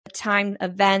time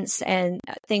events and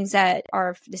things that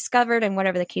are discovered and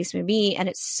whatever the case may be. And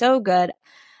it's so good.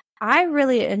 I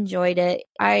really enjoyed it.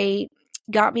 I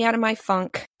got me out of my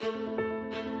funk.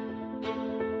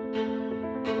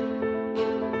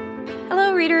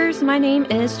 Hello, readers. My name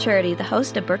is Charity, the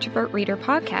host of Birchivert Reader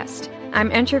Podcast. I'm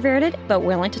introverted, but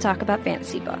willing to talk about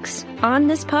fantasy books. On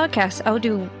this podcast, I'll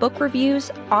do book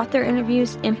reviews, author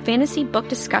interviews, and fantasy book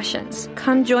discussions.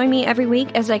 Come join me every week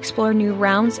as I explore new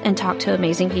realms and talk to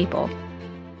amazing people.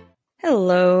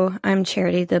 Hello, I'm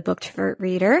Charity, the Birchivert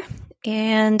Reader,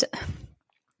 and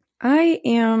I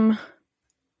am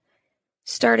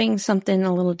starting something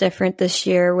a little different this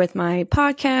year with my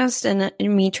podcast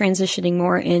and me transitioning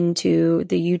more into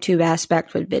the YouTube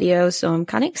aspect with videos. So I'm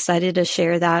kind of excited to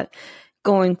share that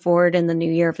going forward in the new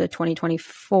year of the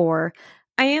 2024.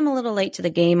 I am a little late to the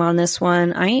game on this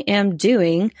one. I am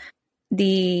doing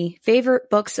the favorite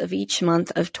books of each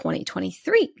month of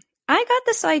 2023. I got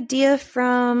this idea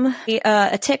from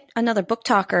another book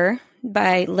talker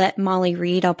by Let Molly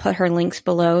Read. I'll put her links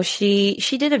below. She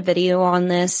did a video on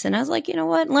this, and I was like, you know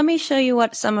what? Let me show you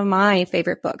what some of my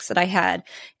favorite books that I had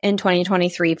in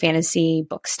 2023 fantasy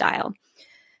book style.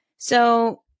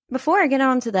 So before I get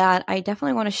on to that, I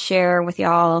definitely want to share with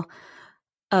y'all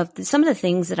some of the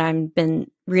things that I've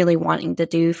been really wanting to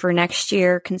do for next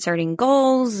year concerning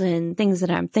goals and things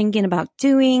that I'm thinking about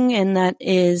doing. And that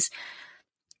is,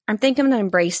 I'm thinking I'm going to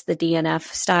embrace the DNF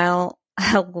style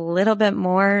a little bit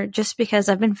more, just because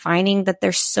I've been finding that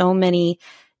there's so many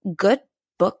good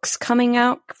books coming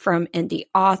out from indie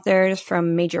authors,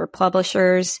 from major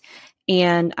publishers.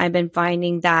 And I've been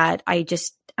finding that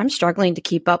I'm struggling to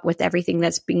keep up with everything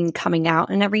that's been coming out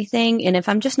and everything. And if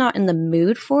I'm just not in the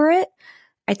mood for it,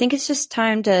 I think it's just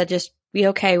time to just be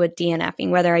okay with DNFing,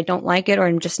 whether I don't like it or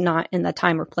I'm just not in the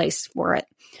time or place for it.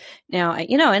 Now,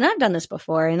 and I've done this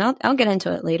before, and I'll get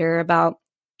into it later about,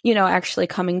 actually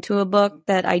coming to a book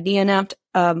that I DNF'd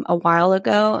a while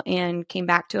ago and came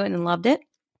back to it and loved it.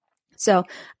 So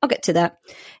I'll get to that.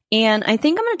 And I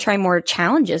think I'm going to try more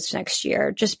challenges next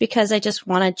year, just because I just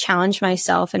want to challenge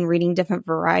myself in reading different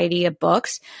variety of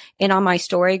books. And on my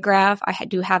story graph, I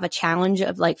do have a challenge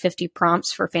of like 50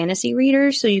 prompts for fantasy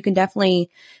readers. So you can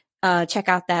definitely check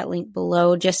out that link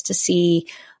below just to see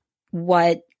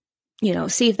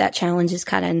see if that challenge is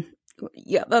kind of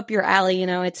up your alley.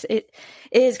 It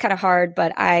is kind of hard,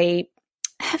 but I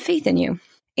have faith in you.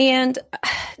 And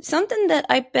something that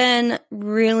I've been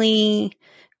really,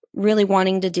 really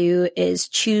wanting to do is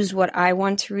choose what I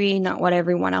want to read, not what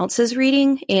everyone else is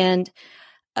reading. And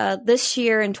this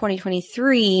year in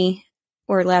 2023,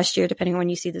 or last year, depending on when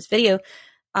you see this video,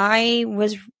 I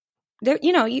was there.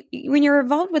 When you're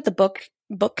involved with the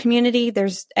book community,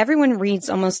 everyone reads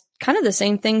almost kind of the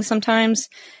same thing sometimes.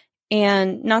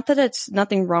 And not that it's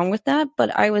nothing wrong with that,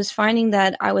 but I was finding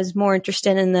that I was more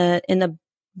interested in the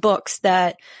books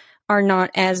that are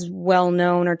not as well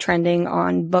known or trending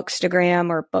on Bookstagram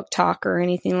or Book Talk or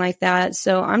anything like that.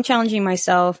 So I'm challenging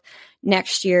myself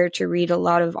next year to read a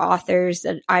lot of authors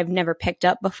that I've never picked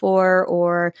up before,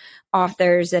 or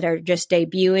authors that are just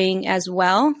debuting as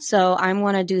well. So I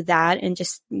want to do that and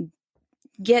just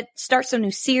start some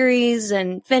new series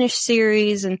and finish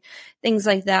series and things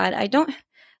like that. I don't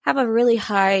have a really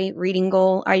high reading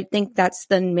goal. I think that's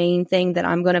the main thing that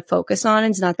I'm going to focus on.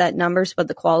 It's not that numbers, but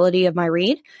the quality of my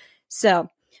read. So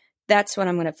that's what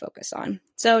I'm going to focus on.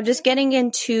 So just getting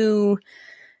into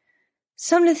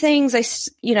some of the things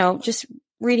just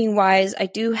reading wise, I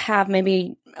do have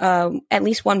maybe at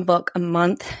least one book a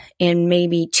month and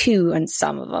maybe two in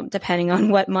some of them, depending on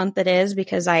what month it is,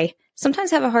 because I sometimes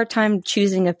have a hard time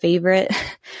choosing a favorite.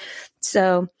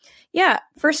 So yeah,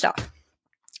 first off,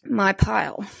 my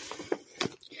pile.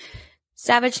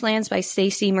 Savage Lands by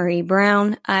Stacey Marie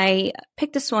Brown. I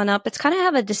picked this one up. It's kind of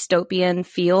have a dystopian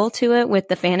feel to it with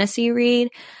the fantasy read.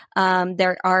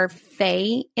 There are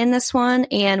fae in this one.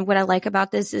 And what I like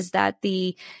about this is that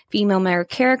the female male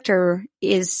character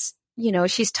is,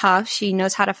 she's tough. She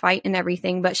knows how to fight and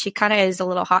everything, but she kind of is a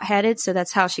little hot-headed. So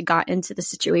that's how she got into the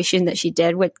situation that she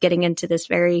did with getting into this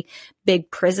very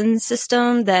big prison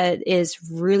system that is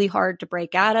really hard to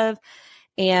break out of.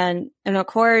 And of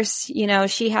course,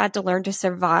 she had to learn to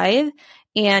survive.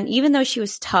 And even though she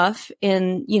was tough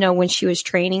in, when she was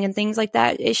training and things like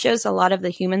that, it shows a lot of the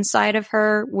human side of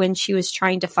her when she was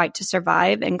trying to fight to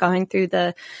survive and going through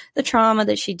the trauma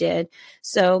that she did.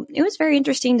 So it was very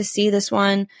interesting to see this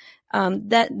one.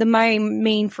 My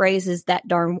main phrase is that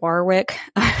darn Warwick.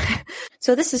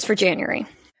 So this is for January.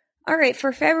 All right,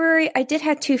 for February, I did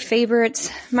have two favorites.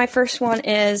 My first one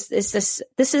is this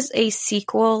is a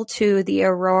sequel to the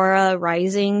Aurora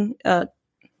Rising.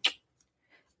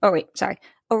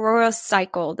 Aurora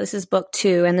Cycle. This is book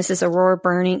 2, and this is Aurora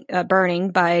Burning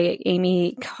by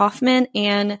Amy Kaufman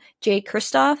and Jay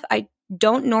Kristoff. I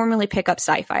don't normally pick up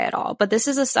sci-fi at all, but this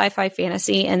is a sci-fi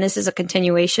fantasy, and this is a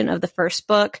continuation of the first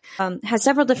book. Has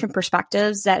several different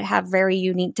perspectives that have very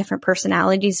unique different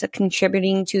personalities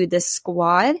contributing to this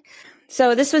squad.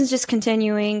 So this one's just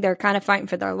continuing. They're kind of fighting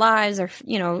for their lives. They're,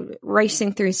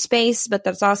 racing through space, but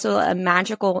there's also a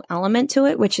magical element to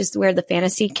it, which is where the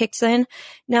fantasy kicks in.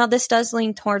 Now, this does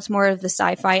lean towards more of the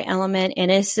sci-fi element, and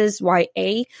this is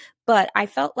YA, but I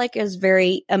felt like it was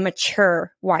very a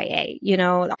mature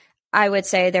YA, I would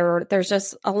say there's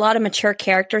just a lot of mature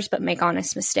characters, but make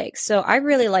honest mistakes. So I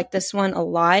really like this one a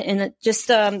lot. And it just,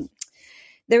 there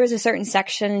was a certain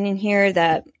section in here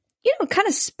that, kind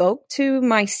of spoke to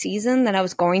my season that I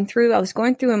was going through. I was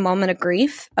going through a moment of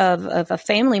grief of a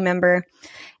family member,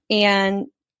 and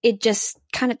it just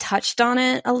kind of touched on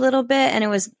it a little bit. And it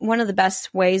was one of the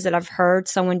best ways that I've heard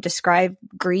someone describe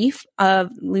grief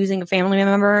of losing a family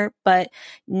member, but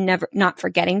not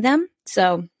forgetting them.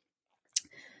 So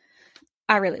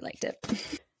I really liked it.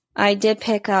 I did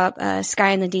pick up Sky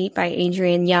in the Deep by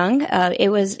Adrienne Young. It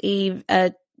was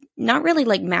a not really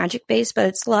magic based,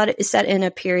 but it's set in a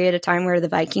period of time where the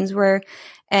Vikings were.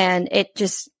 And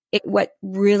what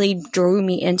really drew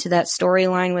me into that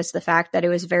storyline was the fact that it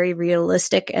was very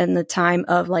realistic in the time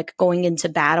of going into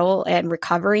battle and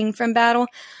recovering from battle.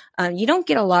 You don't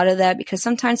get a lot of that because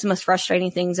sometimes the most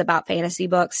frustrating things about fantasy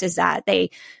books is that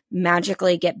they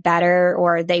magically get better,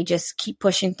 or they just keep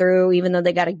pushing through even though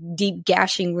they got a deep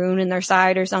gashing wound in their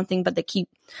side or something, but they keep,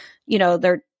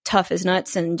 they're tough as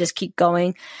nuts and just keep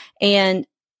going. And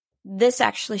this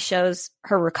actually shows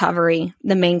her recovery,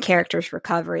 the main character's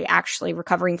recovery, actually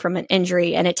recovering from an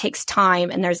injury, and it takes time,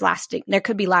 and there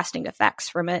could be lasting effects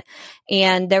from it.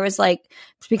 And there was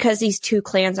because these two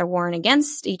clans are warring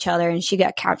against each other and she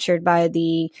got captured by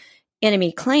the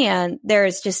enemy clan, there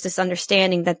is just this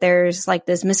understanding that there's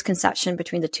this misconception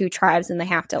between the two tribes, and they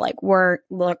have to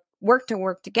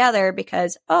work together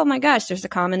because, oh my gosh, there's a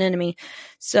common enemy.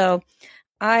 So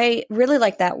I really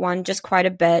like that one just quite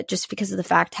a bit, just because of the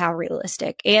fact how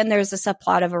realistic. And there's a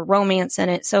subplot of a romance in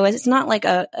it. So it's not like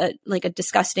a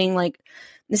disgusting,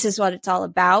 this is what it's all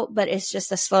about, but it's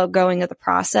just a slow going of the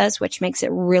process, which makes it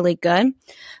really good.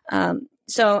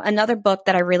 So another book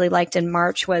that I really liked in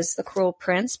March was The Cruel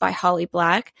Prince by Holly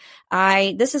Black.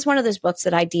 This is one of those books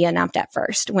that I DNF'd at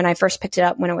first. When I first picked it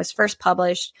up, when it was first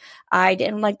published, I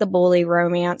didn't like the bully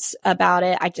romance about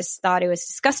it. I just thought it was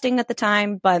disgusting at the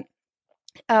time, but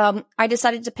I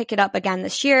decided to pick it up again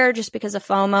this year just because of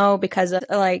FOMO, because of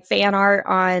fan art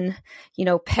on,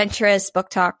 Pinterest, Book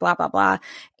Talk, blah, blah, blah.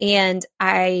 And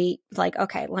I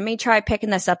okay, let me try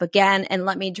picking this up again, and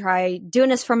let me try doing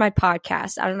this for my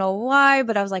podcast. I don't know why,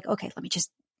 but I was okay, let me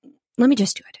just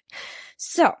do it.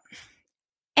 So,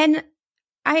 and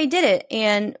I did it,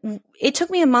 and it took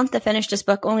me a month to finish this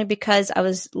book only because I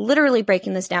was literally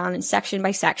breaking this down in section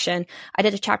by section. I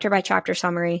did a chapter by chapter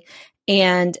summary,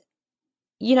 and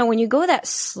when you go that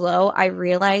slow, I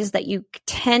realize that you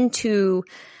tend to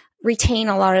retain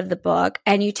a lot of the book,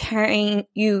 and you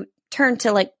turn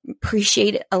to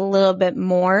appreciate it a little bit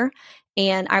more.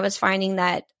 And I was finding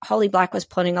that Holly Black was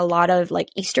putting a lot of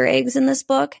Easter eggs in this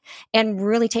book and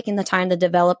really taking the time to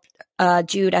develop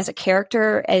Jude as a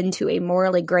character into a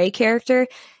morally gray character.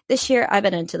 This year, I've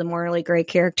been into the morally gray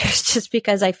characters just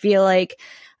because I feel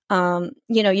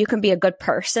you can be a good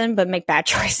person, but make bad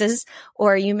choices,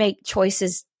 or you make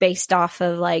choices based off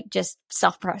of just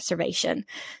self-preservation.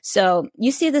 So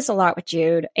you see this a lot with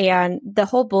Jude, and the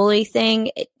whole bully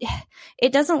thing,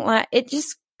 it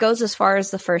just goes as far as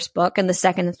the first book, and the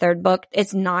second and third book,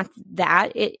 it's not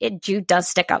that. Jude does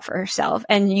stick up for herself,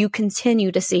 and you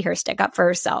continue to see her stick up for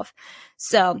herself.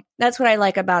 So that's what I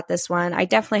like about this one. I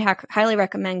definitely highly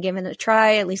recommend giving it a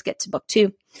try, at least get to book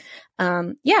 2.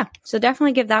 So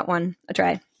definitely give that one a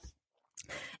try.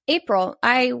 April,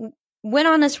 I went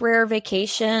on this rare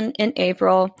vacation in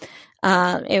April.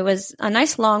 It was a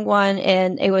nice long one,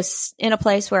 and it was in a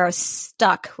place where I was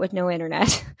stuck with no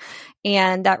internet.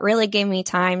 And that really gave me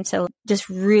time to just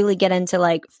really get into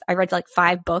I read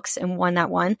 5 books in that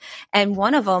one. And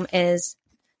one of them is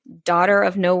Daughter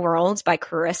of No Worlds by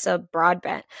Carissa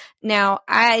Broadbent. Now,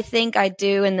 I think I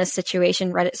do in this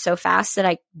situation read it so fast that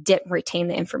I didn't retain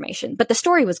the information, but the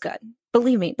story was good.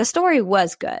 Believe me, the story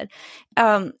was good.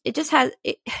 It just has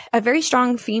a very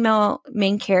strong female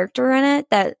main character in it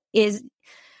that is,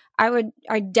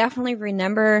 I definitely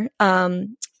remember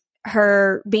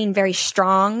her being very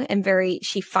strong and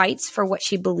she fights for what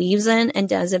she believes in and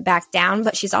doesn't back down,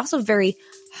 but she's also very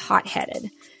hot-headed.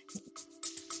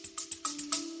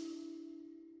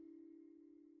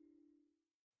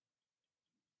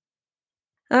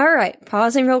 All right,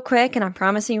 pausing real quick, and I'm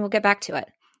promising we'll get back to it.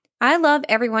 I love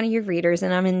every one of your readers,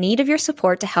 and I'm in need of your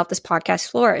support to help this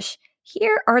podcast flourish.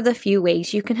 Here are the few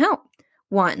ways you can help.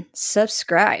 1.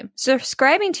 Subscribe.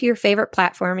 Subscribing to your favorite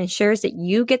platform ensures that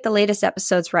you get the latest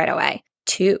episodes right away.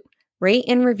 2. Rate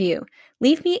and review.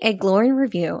 Leave me a glowing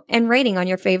review and rating on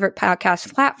your favorite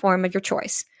podcast platform of your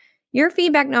choice. Your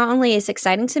feedback not only is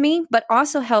exciting to me, but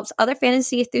also helps other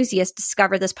fantasy enthusiasts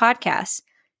discover this podcast.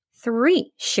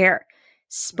 3. Share.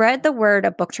 Spread the word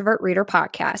of Booktrovert Reader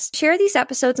Podcast. Share these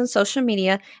episodes on social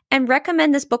media and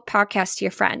recommend this book podcast to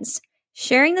your friends.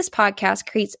 Sharing this podcast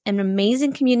creates an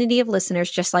amazing community of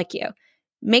listeners just like you.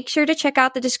 Make sure to check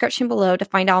out the description below to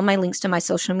find all my links to my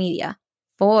social media.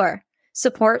 4.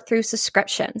 Support through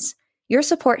subscriptions. Your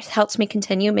support helps me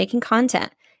continue making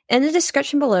content. In the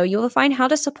description below, you will find how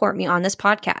to support me on this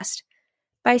podcast.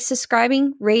 By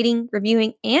subscribing, rating,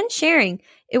 reviewing, and sharing,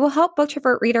 it will help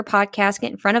Booktrovert Reader Podcast get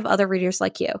in front of other readers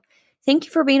like you. Thank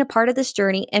you for being a part of this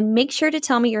journey, and make sure to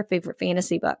tell me your favorite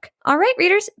fantasy book. All right,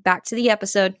 readers, back to the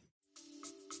episode.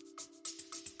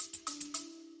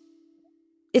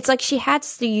 It's like she had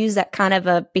to use that kind of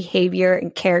a behavior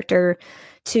and character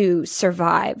to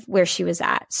survive where she was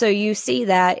at. So you see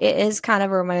that it is kind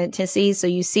of a romanticy. So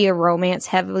you see a romance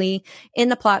heavily in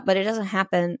the plot, but it doesn't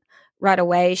happen right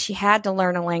away. She had to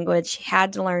learn a language. She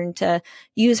had to learn to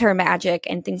use her magic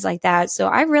and things like that. So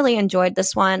I really enjoyed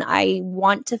this one. I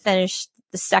want to finish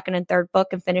the second and third book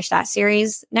and finish that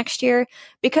series next year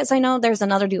because I know there's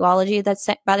another duology that's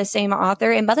by the same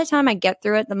author. And by the time I get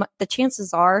through it, the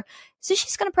chances are, so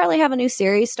she's going to probably have a new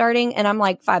series starting and I'm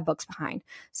like 5 books behind.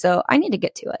 So I need to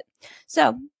get to it.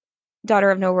 So Daughter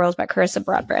of No Worlds by Carissa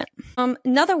Broadbent.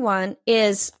 Another one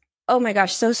is, oh my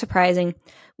gosh, so surprising,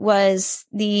 was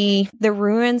the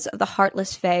Ruins of the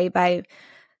Heartless Fae by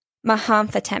Maham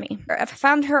Fatemi. I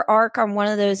found her arc on one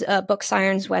of those Book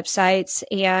Sirens websites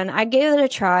and I gave it a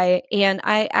try and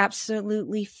I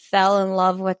absolutely fell in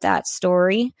love with that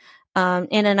story. And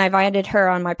then I invited her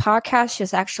on my podcast. She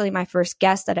was actually my first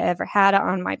guest that I ever had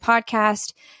on my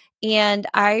podcast. And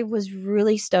I was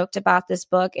really stoked about this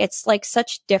book. It's like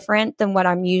such different than what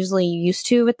I'm usually used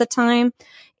to at the time.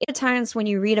 At times when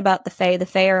you read about the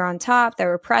Fae are on top,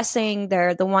 they're oppressing,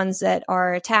 they're the ones that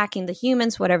are attacking the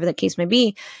humans, whatever the case may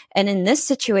be. And in this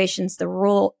situation, the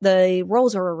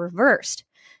roles are reversed.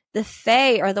 The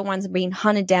Fae are the ones being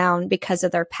hunted down because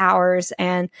of their powers,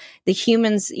 and the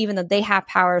humans, even though they have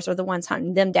powers, are the ones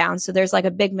hunting them down. So there's like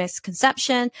a big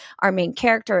misconception. Our main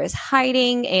character is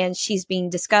hiding and she's being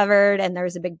discovered and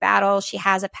there's a big battle. She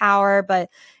has a power, but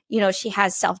she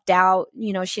has self-doubt.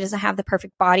 She doesn't have the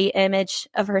perfect body image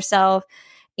of herself.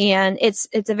 And it's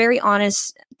a very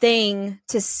honest thing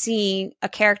to see a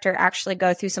character actually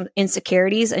go through some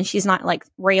insecurities, and she's not like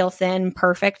rail thin,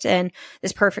 perfect, and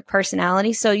this perfect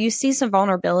personality. So you see some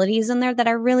vulnerabilities in there that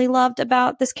I really loved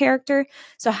about this character.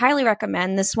 So I highly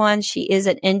recommend this one. She is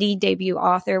an indie debut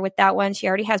author with that one. She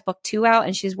already has book 2 out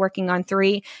and she's working on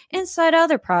 3 inside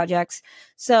other projects.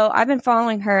 So I've been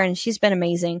following her and she's been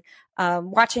amazing.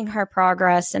 Watching her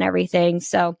progress and everything.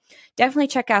 So definitely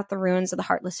check out The Ruins of the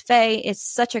Heartless Fae. It's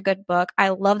such a good book. I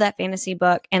love that fantasy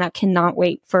book and I cannot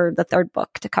wait for the 3rd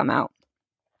book to come out.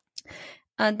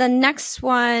 The next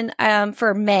one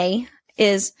for May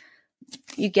is,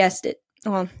 you guessed it.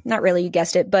 Well, not really you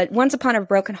guessed it, but Once Upon a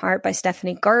Broken Heart by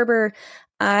Stephanie Garber.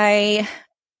 I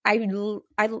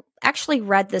actually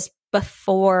read this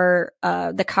before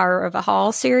the Car of a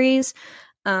Hall series.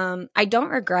 I don't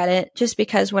regret it just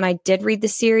because when I did read the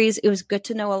series, it was good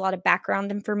to know a lot of background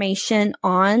information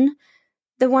on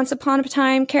the Once Upon a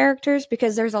Time characters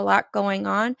because there's a lot going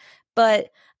on. But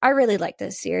I really like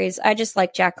this series. I just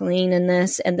like Jacqueline in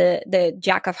this and the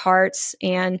Jack of Hearts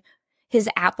and his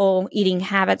apple eating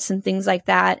habits and things like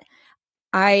that.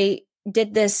 I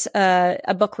did this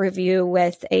a book review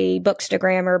with a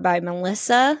bookstagrammer by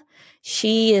Melissa.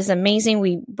 She is amazing.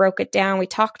 We broke it down. We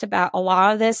talked about a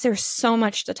lot of this. There's so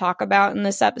much to talk about in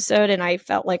this episode, and I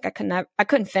felt like I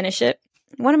couldn't finish it.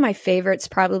 One of my favorites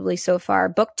probably so far.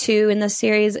 Book 2 in this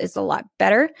series is a lot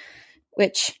better,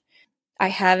 which I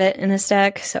have it in this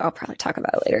deck, so I'll probably talk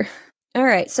about it later. All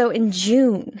right, so in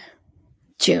June,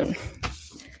 The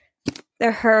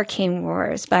Hurricane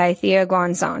Wars by Thea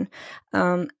Guanzon.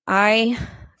 I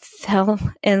fell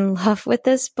in love with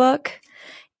this book.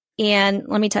 And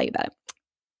let me tell you about it.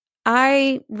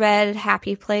 I read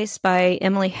Happy Place by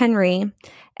Emily Henry,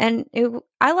 and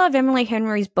I love Emily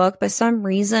Henry's book, but some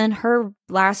reason her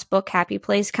last book, Happy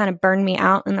Place, kind of burned me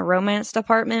out in the romance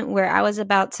department where I was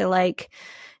about to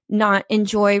not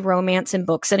enjoy romance in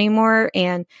books anymore.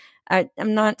 And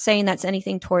I'm not saying that's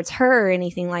anything towards her or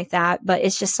anything like that, but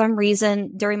it's just some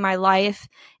reason during my life,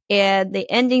 and the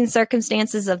ending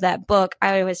circumstances of that book,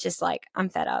 I was just like, I'm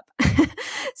fed up.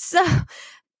 So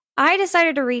I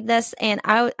decided to read this, and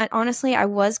I honestly, I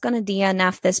was going to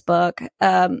DNF this book,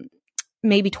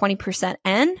 maybe 20%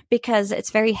 in, because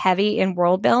it's very heavy in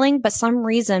world building. But some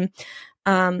reason,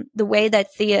 the way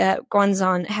that Thea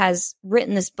Guanzon has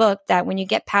written this book, that when you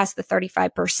get past the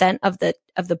 35% of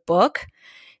the book,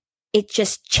 it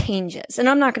just changes. And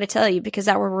I'm not going to tell you because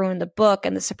that will ruin the book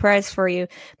and the surprise for you,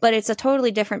 but it's a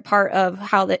totally different part of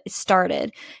how it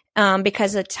started,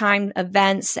 because of time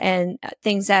events and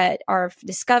things that are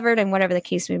discovered and whatever the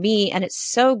case may be. And it's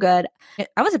so good.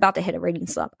 I was about to hit a reading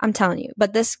slump, I'm telling you,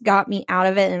 but this got me out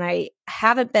of it. And I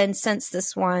haven't been since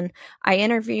this one. I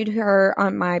interviewed her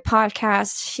on my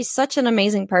podcast. She's such an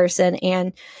amazing person,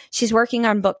 and she's working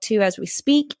on book 2 as we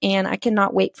speak. And I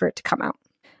cannot wait for it to come out.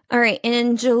 All right,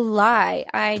 in July,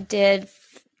 I did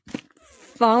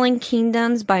Fallen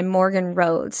Kingdoms by Morgan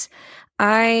Rhodes.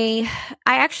 I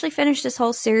actually finished this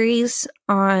whole series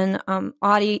on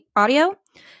audio.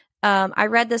 I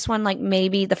read this one like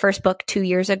maybe the first book 2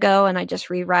 years ago, and I just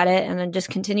reread it and then just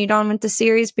continued on with the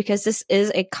series because this is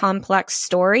a complex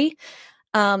story.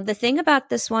 The thing about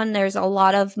this one, there's a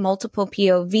lot of multiple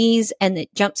POVs, and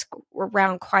it jumps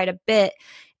around quite a bit.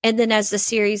 And then as the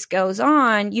series goes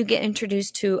on, you get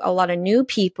introduced to a lot of new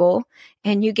people,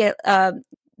 and you get,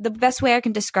 the best way I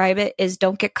can describe it is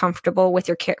don't get comfortable with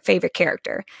your favorite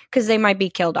character because they might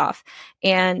be killed off.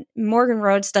 And Morgan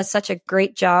Rhodes does such a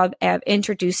great job at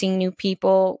introducing new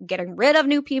people, getting rid of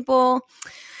new people.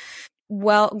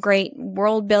 Well, great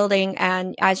world building.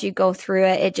 And as you go through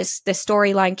it, the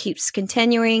storyline keeps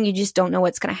continuing. You just don't know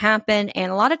what's going to happen.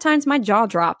 And a lot of times my jaw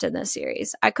dropped in this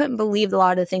series. I couldn't believe a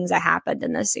lot of the things that happened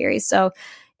in this series. So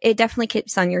it definitely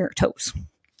keeps on your toes.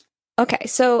 Okay.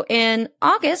 So in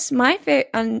August, one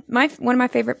of my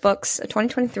favorite books of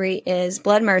 2023 is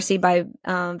Blood Mercy by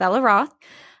Bella Roth.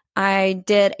 I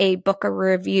did a book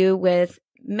review with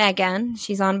Megan.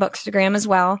 She's on Bookstagram as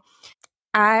well.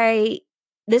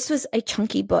 This was a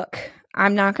chunky book.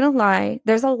 I'm not going to lie.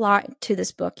 There's a lot to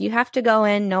this book. You have to go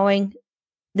in knowing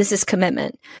this is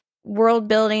commitment. World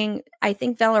building. I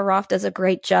think Bella Roth does a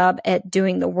great job at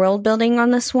doing the world building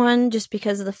on this one, just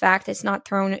because of the fact it's not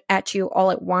thrown at you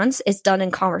all at once. It's done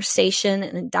in conversation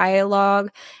and in dialogue,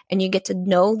 and you get to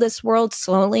know this world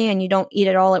slowly, and you don't eat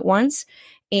it all at once.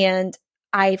 And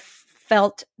I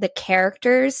felt the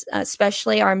characters,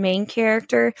 especially our main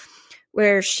character,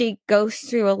 where she goes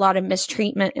through a lot of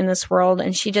mistreatment in this world,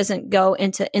 and she doesn't go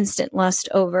into instant lust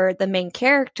over the main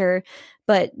character,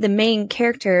 but the main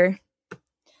character,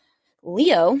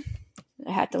 Leo,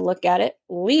 I had to look at it,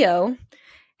 Leo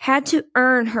had to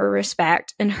earn her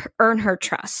respect and earn her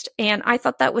trust. And I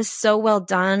thought that was so well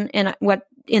done in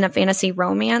a fantasy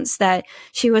romance, that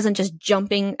she wasn't just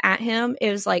jumping at him.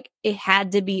 It was like it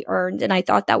had to be earned. And I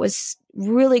thought that was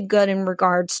really good in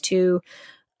regards to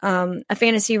a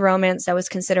fantasy romance that was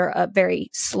considered a very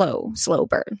slow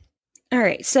burn. All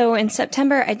right. So in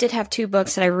September, I did have 2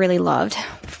 books that I really loved.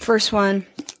 First one,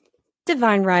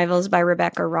 Divine Rivals by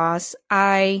Rebecca Ross.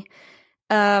 I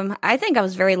think I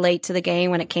was very late to the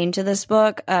game when it came to this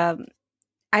book.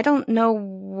 I don't know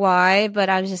why, but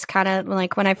I was just kind of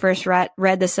like, when I first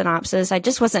read the synopsis, I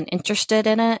just wasn't interested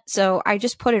in it. So I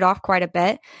just put it off quite a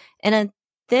bit. And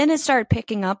then it started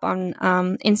picking up on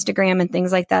Instagram and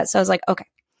things like that. So I was like, okay,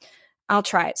 I'll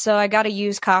try it. So I got a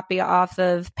used copy off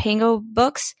of Pango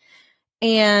Books.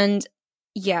 And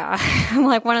yeah, I'm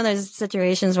like one of those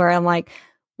situations where I'm like,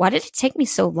 why did it take me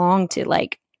so long to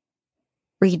like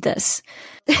read this?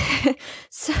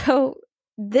 So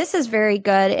this is very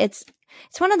good. It's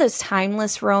one of those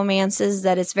timeless romances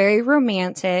that it's very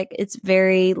romantic. It's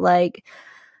very like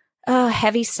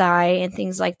heavy sigh and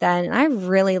things like that. And I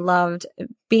really loved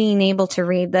being able to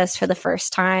read this for the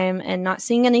first time and not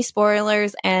seeing any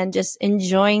spoilers and just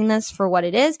enjoying this for what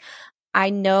it is. I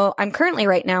know I'm currently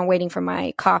right now waiting for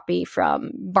my copy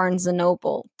from Barnes &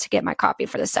 Noble to get my copy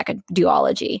for the second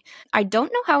duology. I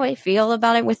don't know how I feel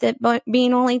about it with it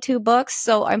being only 2 books,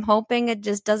 so I'm hoping it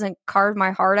just doesn't carve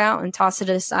my heart out and toss it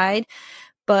aside.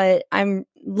 But I'm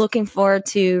looking forward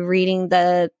to reading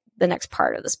the next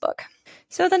part of this book.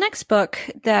 So the next book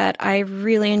that I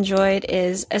really enjoyed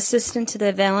is Assistant to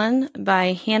the Villain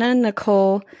by Hannah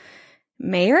Nicole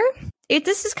Mayer.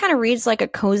 This kind of reads like a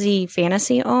cozy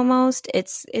fantasy almost.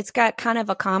 It's got kind of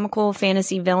a comical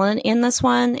fantasy villain in this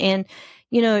one. And,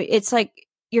 you know, it's like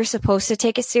you're supposed to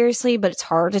take it seriously, but it's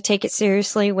hard to take it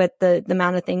seriously with the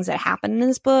amount of things that happen in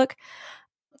this book.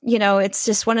 You know, it's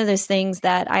just one of those things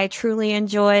that I truly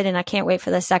enjoyed, and I can't wait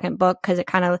for the second book because it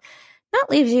kind of not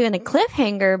leaves you in a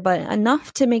cliffhanger, but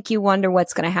enough to make you wonder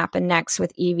what's going to happen next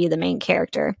with Evie, the main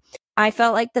character. I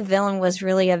felt like the villain was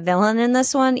really a villain in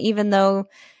this one, even though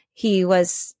he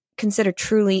was considered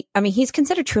truly, he's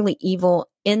considered truly evil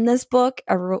in this book.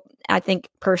 I think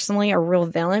personally a real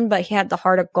villain, but he had the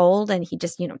heart of gold and he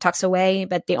just, tucks away.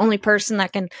 But the only person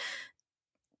that can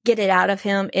get it out of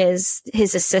him is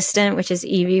his assistant, which is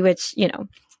Evie, which,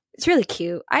 it's really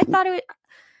cute. I thought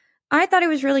it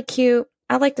was really cute.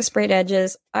 I like the sprayed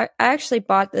edges. I actually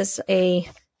bought this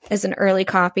as an early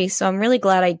copy, so I'm really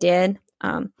glad I did.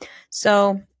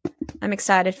 So I'm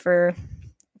excited for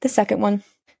the second one.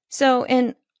 So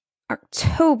in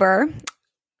October,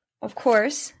 of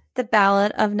course, The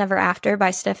Ballad of Never After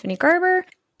by Stephanie Garber.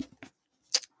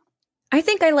 I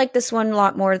think I like this one a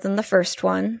lot more than the first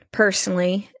one,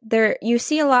 personally. You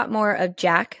see a lot more of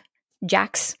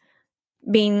Jax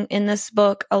being in this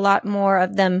book, a lot more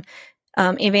of them,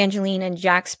 Evangeline and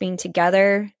Jax being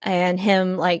together, and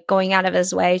him like going out of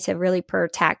his way to really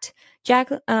protect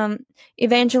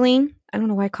Evangeline. I don't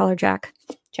know why I call her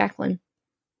Jacqueline.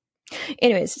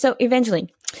 Anyways, so Evangeline.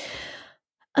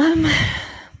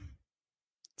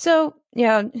 So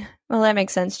yeah, well, that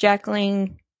makes sense.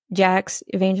 Jacqueline, Jax,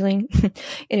 Evangeline.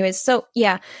 Anyways, so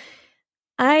yeah,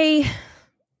 I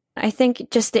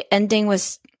think just the ending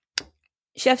was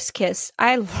chef's kiss.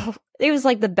 It was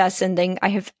like the best ending I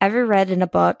have ever read in a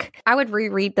book. I would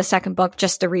reread the second book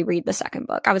just to reread the second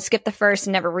book. I would skip the first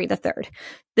and never read the third.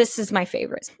 This is my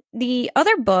favorite. The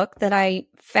other book that I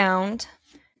found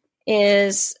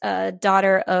is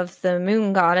Daughter of the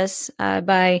Moon Goddess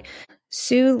by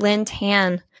Sue Lynn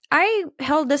Tan. I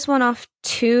held this one off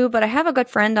too, but I have a good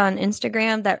friend on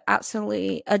Instagram that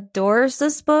absolutely adores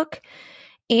this book,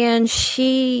 and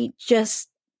she just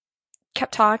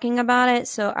kept talking about it,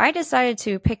 so I decided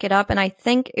to pick it up. And I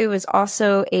think it was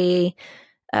also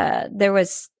there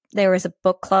was a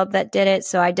book club that did it,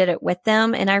 so I did it with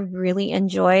them, and I really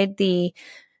enjoyed the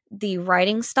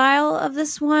writing style of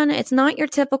this one. It's not your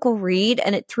typical read,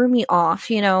 and it threw me off,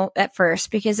 at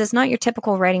first, because it's not your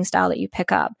typical writing style that you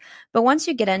pick up. But once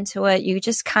you get into it, you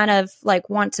just kind of like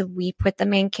want to weep with the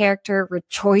main character,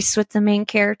 rejoice with the main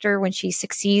character when she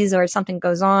succeeds or something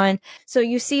goes on. So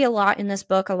you see a lot in this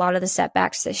book, a lot of the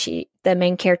setbacks that the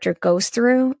main character goes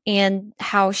through and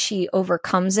how she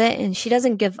overcomes it, and she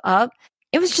doesn't give up.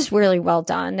 It was just really well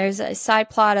done. There's a side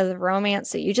plot of the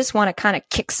romance that you just want to kind of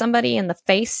kick somebody in the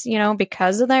face,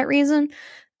 because of that reason.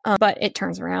 But it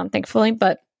turns around, thankfully.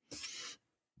 But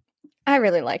I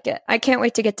really like it. I can't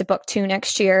wait to get to book 2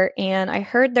 next year. And I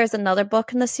heard there's another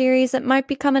book in the series that might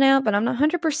be coming out, but I'm not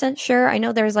 100% sure. I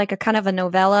know there's like a kind of a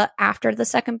novella after the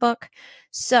second book.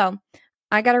 So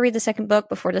I got to read the second book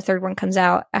before the third one comes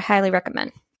out. I highly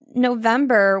recommend.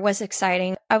 November was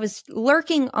exciting. I was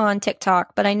lurking on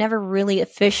TikTok, but I never really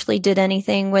officially did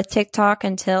anything with TikTok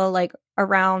until like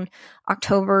around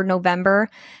October, November.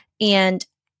 And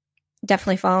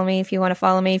definitely follow me if you want to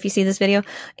follow me if you see this video.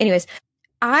 Anyways,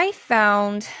 I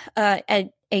found a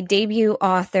debut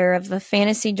author of the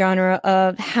fantasy genre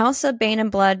of House of Bane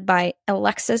and Blood by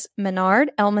Alexis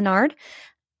Menard.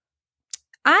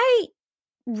 I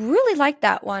really like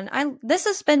that one. This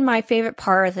has been my favorite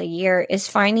part of the year, is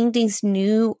finding these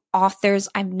new authors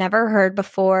I've never heard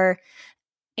before,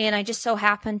 and I just so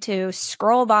happened to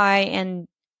scroll by and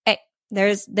hey,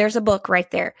 there's a book right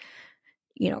there.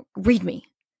 Read me.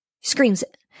 Screams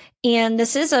it. And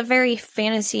this is a very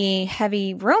fantasy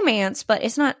heavy romance, but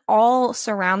it's not all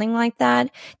surrounding like that.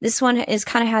 This one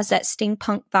has that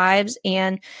steampunk vibes,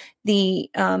 and the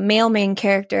male main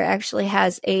character actually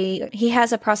has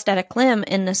a prosthetic limb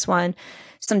in this one,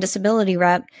 some disability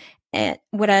rep. And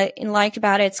what I liked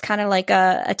about it, it's kind of like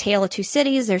a tale of two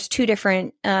cities. There's two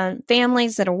different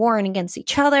families that are warring against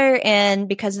each other. And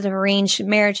because of the arranged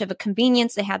marriage of a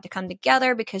convenience, they had to come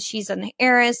together because she's an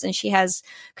heiress and she has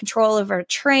control over a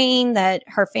train that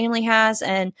her family has,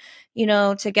 and,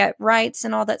 to get rights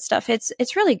and all that stuff.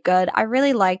 It's really good. I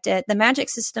really liked it. The magic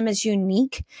system is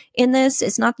unique in this.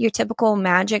 It's not your typical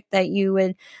magic that you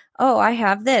would, oh, I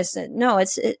have this. No,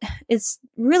 it's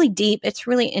really deep. It's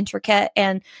really intricate.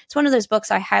 And it's one of those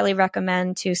books I highly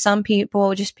recommend to some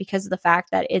people just because of the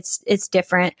fact that it's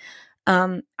different.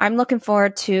 I'm looking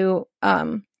forward to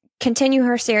continue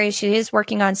her series. She is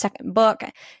working on second book.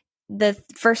 The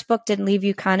first book did leave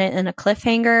you kind of in a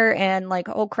cliffhanger and like,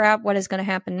 oh crap, what is going to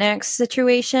happen next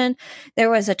situation. There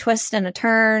was a twist and a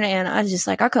turn, and I was just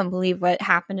like, I couldn't believe what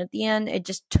happened at the end. It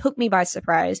just took me by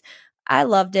surprise. I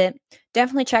loved it.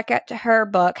 Definitely check out her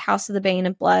book, House of the Bane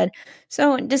and Blood.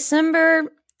 So in December,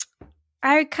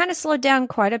 I kind of slowed down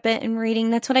quite a bit in reading.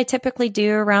 That's what I typically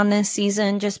do around this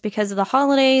season just because of the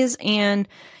holidays. And,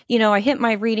 I hit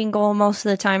my reading goal most of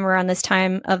the time around this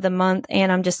time of the month.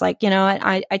 And I'm just like,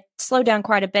 I slowed down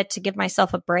quite a bit to give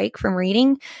myself a break from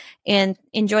reading and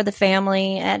enjoy the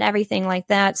family and everything like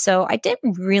that. So I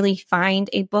didn't really find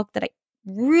a book that I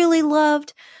really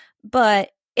loved. But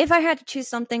if I had to choose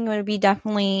something, it would be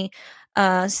definitely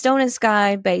Stone and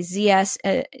Sky by Z.S.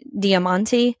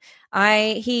 Diamante.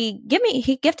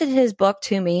 He gifted his book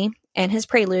to me and his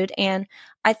prelude, and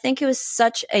I think it was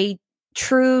such a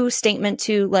true statement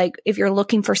to, like, if you're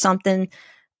looking for something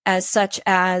as such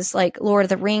as like Lord of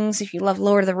the Rings, if you love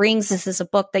Lord of the Rings, this is a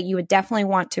book that you would definitely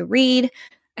want to read.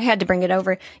 I had to bring it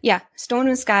over. Yeah, Stone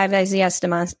and Sky by Z.S.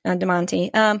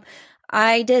 Diamante.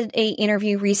 I did a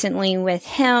interview recently with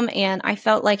him, and I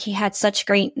felt like he had such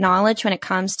great knowledge when it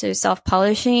comes to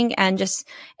self-publishing and just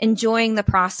enjoying the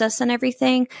process and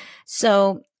everything.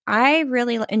 So I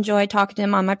really enjoyed talking to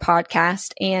him on my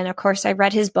podcast. And of course, I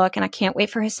read his book, and I can't wait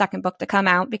for his second book to come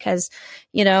out because,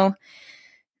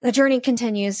 the journey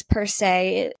continues per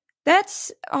se.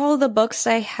 That's all the books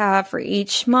I have for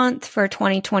each month for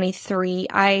 2023.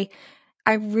 I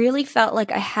really felt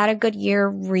like I had a good year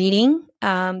reading.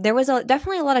 There was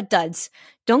definitely a lot of duds.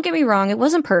 Don't get me wrong. It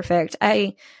wasn't perfect.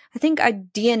 I think I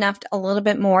DNF'd a little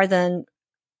bit more than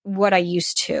what I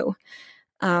used to.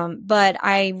 But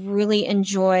I really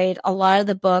enjoyed a lot of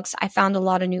the books. I found a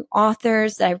lot of new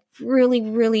authors that I really,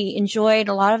 really enjoyed.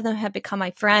 A lot of them have become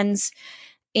my friends.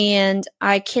 And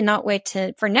I cannot wait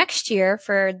for next year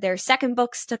for their second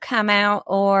books to come out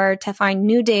or to find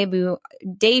new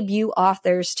debut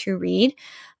authors to read.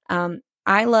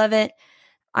 I love it.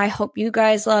 I hope you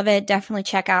guys love it. Definitely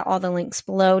check out all the links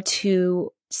below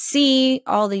to see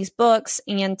all these books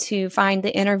and to find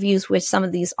the interviews with some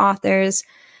of these authors.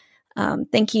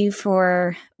 Thank you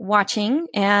for watching,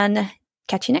 and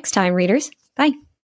catch you next time, readers. Bye.